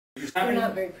They're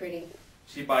not very pretty.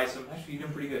 She bites them. Actually, you're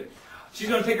doing pretty good. She's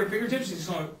going to take her fingertips, she's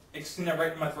going to extend that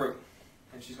right in my throat.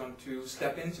 And she's going to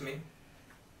step into me.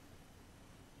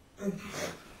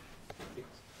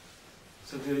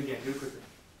 So do it again, do it quickly.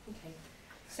 Okay.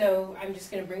 So I'm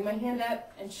just going to bring my hand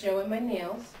up and show him my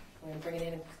nails. I'm going to bring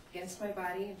it in against my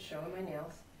body and show him my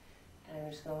nails. And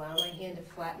I'm just going to allow my hand to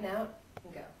flatten out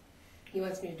and go. He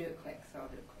wants me to do it quick, so I'll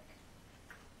do it quick.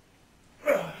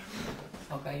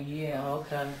 Okay, yeah,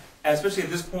 okay. And especially at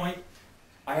this point,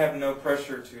 I have no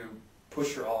pressure to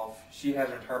push her off. She has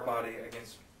her entire body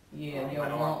against Yeah, my your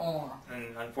one arm. And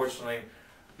unfortunately,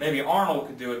 maybe Arnold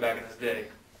could do it back in his day.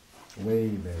 Way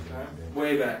back.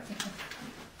 Way back.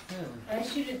 And I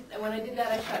shoot it, when I did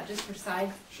that, I shot just for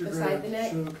beside the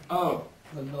neck. Oh.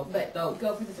 But no, But dope.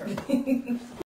 go for the throat.